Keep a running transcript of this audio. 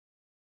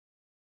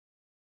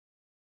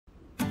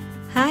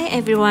Hi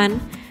everyone,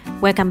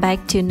 welcome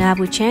back to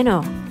Napu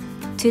channel.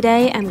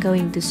 Today I'm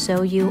going to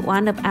show you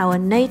one of our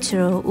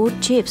natural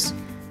wood chips,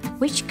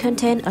 which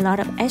contain a lot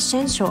of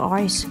essential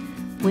oils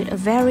with a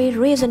very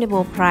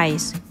reasonable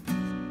price.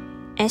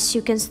 As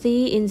you can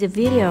see in the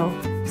video,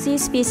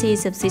 these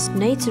species of these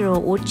natural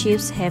wood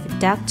chips have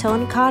dark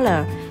tone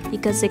color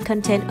because they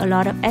contain a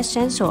lot of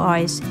essential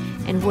oils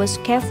and was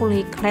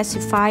carefully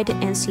classified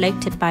and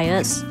selected by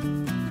us.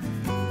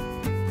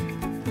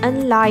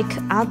 Unlike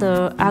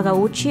other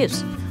Agarwood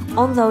chips,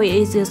 although it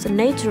is a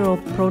natural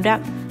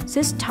product,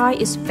 this type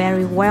is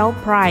very well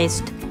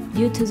priced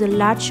due to the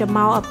large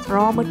amount of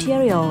raw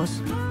materials.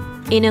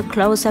 In a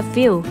close-up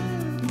view,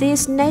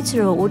 these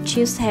natural wood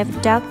chips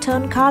have dark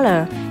tone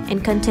color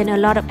and contain a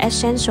lot of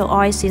essential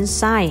oils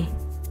inside.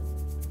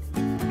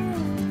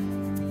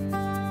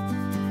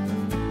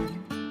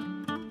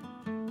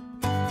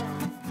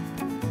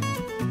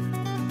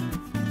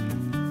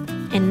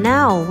 And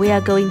now we are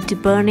going to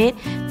burn it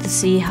to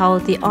see how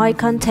the oil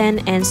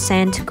content and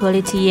scent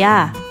quality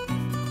are.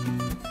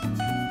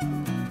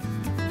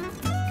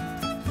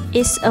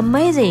 It's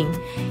amazing!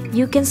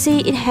 You can see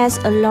it has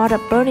a lot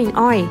of burning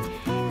oil,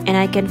 and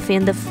I can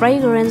feel the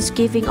fragrance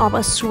giving off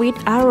a sweet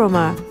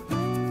aroma.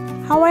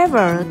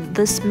 However,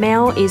 the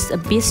smell is a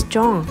bit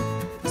strong.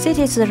 This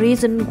is the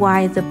reason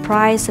why the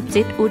price of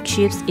these wood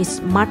chips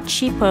is much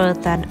cheaper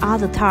than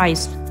other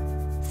types.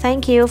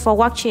 Thank you for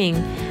watching.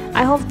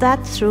 I hope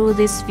that through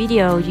this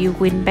video you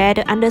will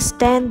better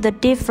understand the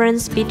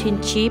difference between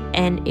cheap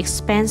and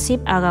expensive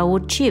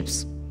Agarwood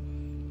chips.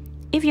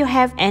 If you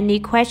have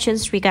any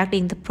questions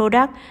regarding the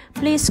product,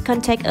 please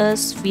contact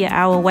us via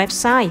our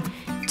website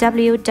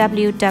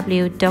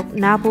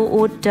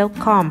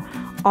www.napuoud.com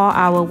or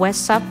our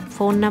WhatsApp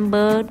phone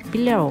number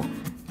below.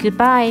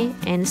 Goodbye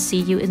and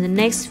see you in the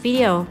next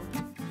video.